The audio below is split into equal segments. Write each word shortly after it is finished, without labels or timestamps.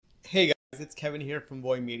it's Kevin here from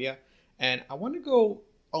Voy Media, and I want to go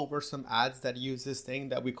over some ads that use this thing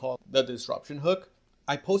that we call the disruption hook.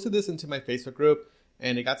 I posted this into my Facebook group,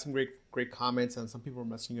 and it got some great comments, and some people were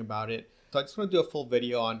messaging about it. So I just want to do a full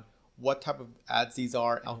video on what type of ads these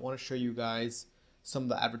are. I want to show you guys some of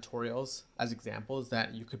the advertorials as examples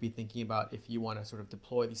that you could be thinking about if you want to sort of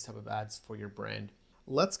deploy these type of ads for your brand.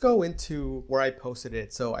 Let's go into where I posted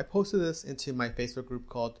it. So I posted this into my Facebook group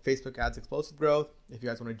called Facebook Ads Explosive Growth. If you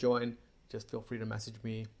guys want to join, just feel free to message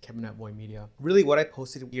me, Kevin at Voy Media. Really what I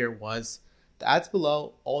posted here was the ads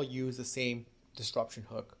below all use the same disruption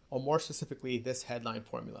hook, or more specifically, this headline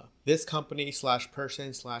formula. This company /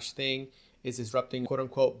 person / thing is disrupting quote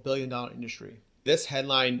unquote $1 billion industry. This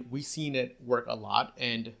headline, we've seen it work a lot,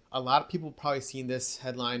 and a lot of people probably seen this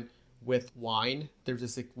headline with wine. There's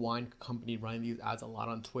this wine company running these ads a lot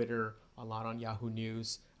on Twitter, a lot on Yahoo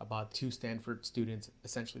News about 2 Stanford students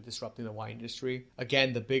essentially disrupting the wine industry.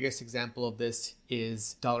 Again, the biggest example of this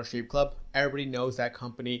is Dollar Shave Club. Everybody knows that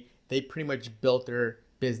company. They pretty much built their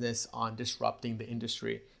business on disrupting the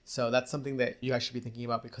industry. So that's something that you guys should be thinking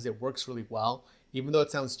about because it works really well. Even though it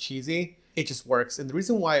sounds cheesy, it just works. And the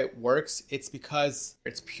reason why it works, it's because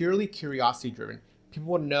it's purely curiosity driven. People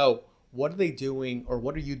want to know, what are they doing, or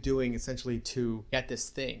what are you doing essentially to get this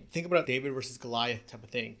thing? Think about a David versus Goliath type of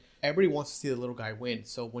thing. Everybody wants to see the little guy win.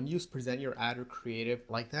 So when you present your ad or creative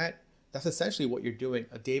like that, that's essentially what you're doing,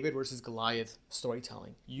 a David versus Goliath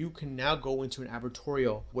storytelling. You can now go into an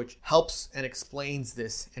advertorial which helps and explains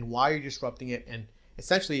this and why you're disrupting it, and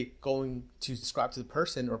essentially going to describe to the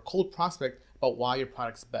person or cold prospect about why your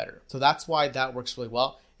product's better. So that's why that works really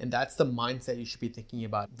well. And that's the mindset you should be thinking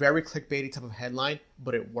about. Very clickbaity type of headline,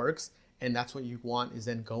 but it works. And that's what you want, is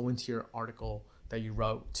then go into your article that you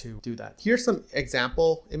wrote to do that. Here's some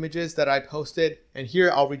example images that I posted. And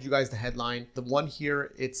here I'll read you guys the headline. The one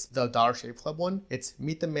here, it's the Dollar Shave Club one. It's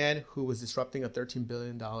meet the man who was disrupting a $13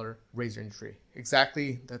 billion razor industry.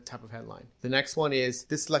 Exactly that type of headline. The next one is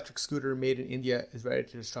this electric scooter made in India is ready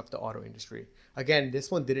to disrupt the auto industry. Again,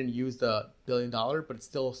 this one didn't use the $1 billion, but it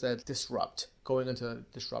still said disrupt, going into a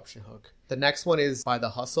disruption hook. The next one is by The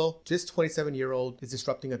Hustle. This 27-year-old is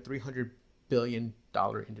disrupting a $300 billion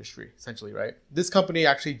industry, essentially, right? This company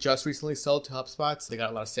actually just recently sold to HubSpot. They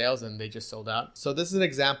got a lot of sales and they just sold out. So this is an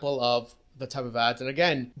example of the type of ads. And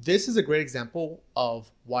again, this is a great example of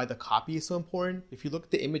why the copy is so important. If you look at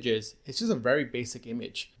the images, it's just a very basic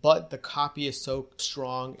image, but the copy is so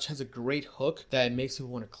strong. It has a great hook that makes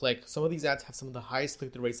people want to click. Some of these ads have some of the highest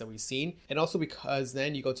click-through rates that we've seen. And also because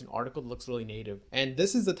then you go to an article that looks really native. And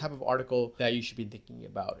this is the type of article that you should be thinking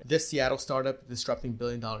about. This Seattle startup disrupting $1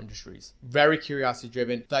 billion industries. Very curiosity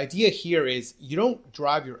driven. The idea here is you don't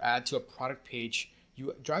drive your ad to a product page.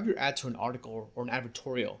 You drive your ad to an article or an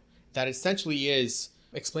advertorial that essentially is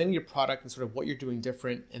explaining your product and sort of what you're doing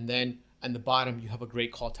different. And then on the bottom, you have a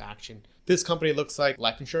great call to action. This company looks like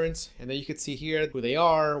life insurance. And then you can see here who they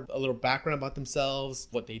are, a little background about themselves,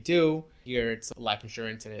 what they do. Here it's life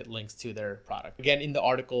insurance and it links to their product. Again, in the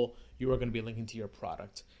article, you are going to be linking to your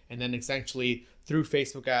product. And then essentially through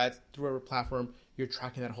Facebook ads, through our platform, you're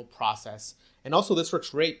tracking that whole process. And also this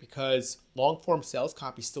works great because long form sales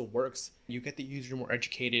copy still works. You get the user more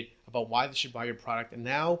educated about why they should buy your product. And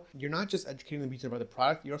now you're not just educating the user about the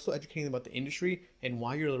product, you're also educating them about the industry and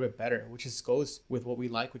why you're a little bit better, which is goes with what we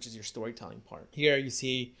like, which is your storytelling part. Here you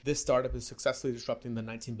see this startup is successfully disrupting the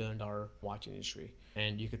 $19 billion watch industry.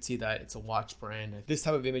 And you could see that it's a watch brand. This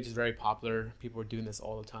type of image is very popular. People are doing this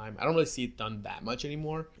all the time. I don't really see it done that much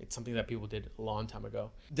anymore. It's something that people did a long time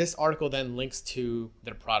ago. This article then links to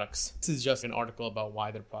their products. This is just an article about why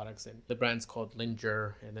their products, and the brand's called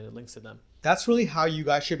Linger, and then it links to them. That's really how you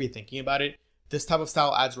guys should be thinking about it. This type of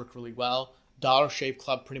style ads work really well. Dollar Shave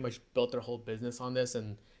Club pretty much built their whole business on this,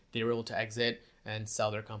 and they were able to exit and sell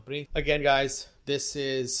their company. Again, guys, this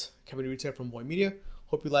is Kevin Retail from Voy Media.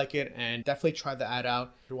 Hope you like it, and definitely try the ad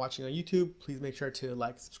out. If you're watching on YouTube, please make sure to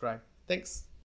like, subscribe. Thanks.